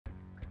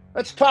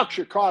Let's talk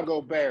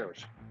Chicago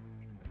Bears.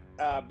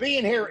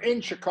 Being here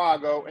in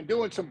Chicago and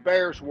doing some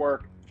Bears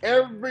work,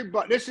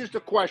 this is the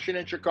question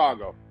in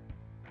Chicago.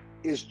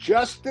 Is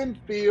Justin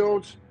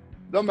Fields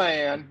the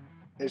man?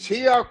 Is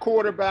he our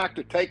quarterback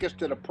to take us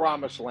to the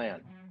promised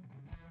land?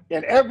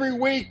 And every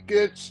week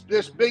it's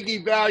this big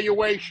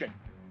evaluation.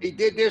 He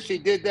did this, he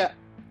did that.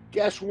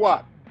 Guess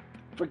what?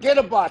 Forget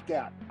about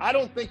that. I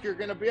don't think you're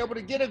going to be able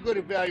to get a good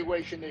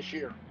evaluation this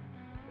year.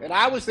 And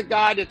I was the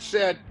guy that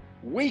said,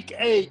 week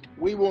 8,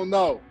 we will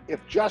know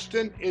if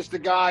Justin is the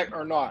guy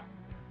or not.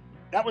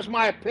 That was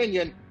my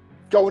opinion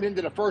going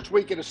into the first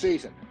week of the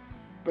season.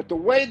 But the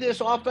way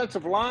this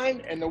offensive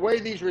line and the way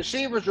these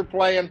receivers are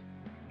playing,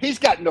 he's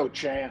got no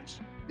chance.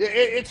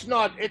 It's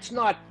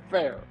not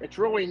fair. It's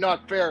really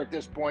not fair at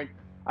this point.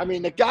 I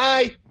mean, the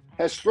guy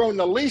has thrown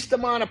the least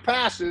amount of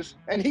passes,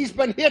 and he's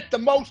been hit the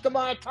most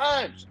amount of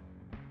times.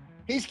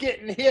 He's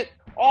getting hit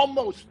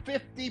almost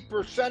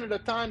 50% of the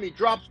time he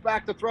drops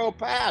back to throw a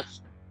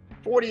pass,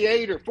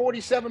 48 or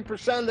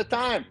 47% of the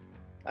time.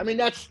 I mean,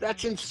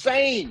 that's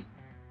insane.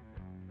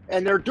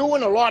 And they're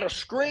doing a lot of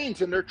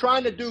screens, and they're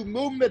trying to do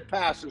movement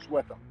passes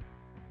with them.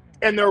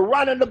 And they're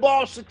running the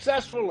ball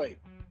successfully.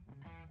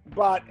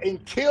 But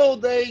until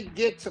they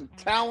get some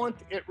talent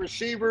at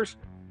receivers,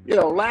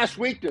 last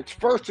week it's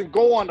 1st and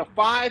goal on the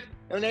 5,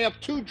 and they have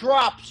 2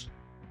 drops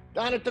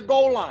down at the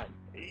goal line.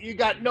 You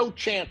got no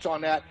chance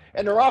on that.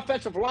 And their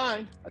offensive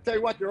line, I tell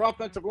you what,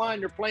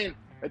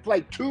 they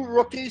played 2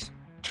 rookies,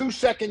 2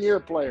 second-year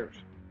players.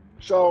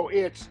 So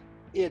it's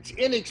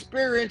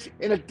inexperience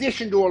in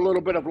addition to a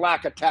little bit of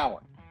lack of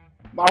talent.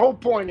 My whole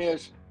point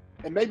is,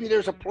 and maybe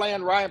there's a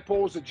plan, Ryan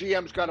Poles, the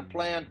GM's got a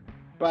plan,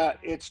 but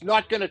it's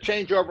not going to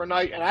change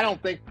overnight. And I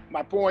don't think,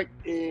 my point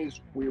is,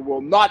 we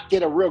will not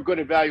get a real good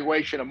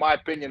evaluation, in my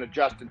opinion, of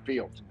Justin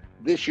Fields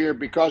this year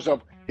because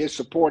of his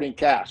supporting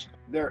cast.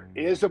 There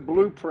is a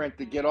blueprint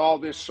to get all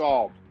this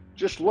solved.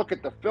 Just look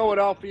at the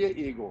Philadelphia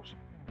Eagles.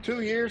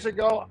 2 years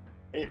ago,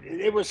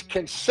 it was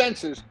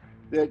consensus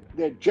that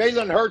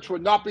Jalen Hurts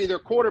would not be their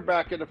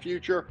quarterback in the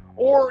future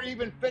or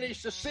even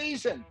finish the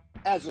season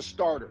as a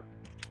starter.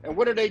 And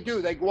what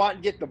do? They go out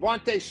and get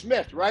Devontae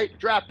Smith, right?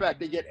 Draft back.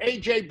 They get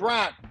A.J.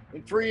 Brown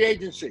in free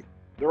agency.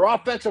 Their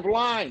offensive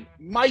line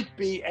might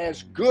be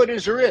as good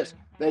as there is.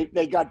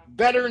 They got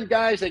veteran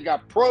guys. They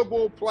got Pro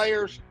Bowl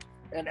players.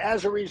 And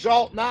as a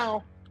result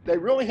now, they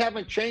really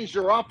haven't changed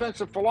their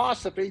offensive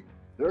philosophy.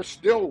 They're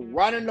still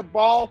running the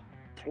ball,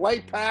 play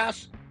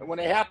pass, and when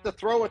they have to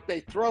throw it, they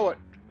throw it.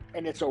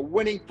 And it's a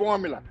winning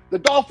formula. The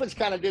Dolphins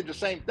kind of did the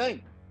same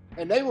thing.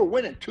 And they were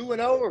winning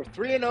 2-0 or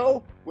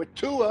 3-0 with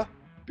Tua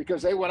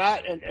because they went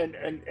out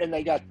and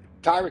they got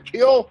Tyreek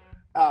Hill.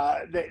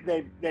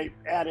 They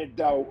added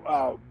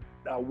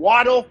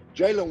Waddle,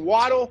 Jalen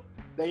Waddle.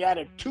 They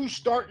added 2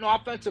 starting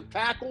offensive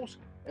tackles.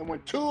 And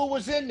when Tua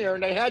was in there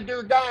and they had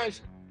their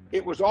guys,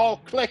 it was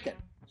all clicking.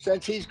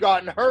 Since he's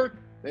gotten hurt,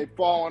 they've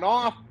fallen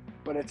off,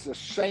 but it's the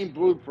same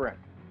blueprint.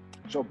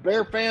 So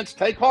Bear fans,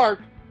 take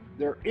heart.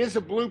 There is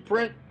a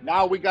blueprint.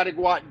 Now we got to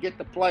go out and get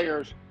the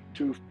players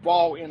to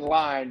fall in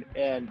line,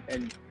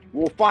 and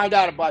we'll find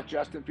out about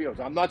Justin Fields.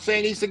 I'm not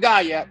saying he's the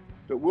guy yet,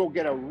 but we'll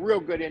get a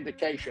real good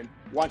indication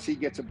once he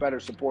gets a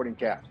better supporting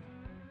cast.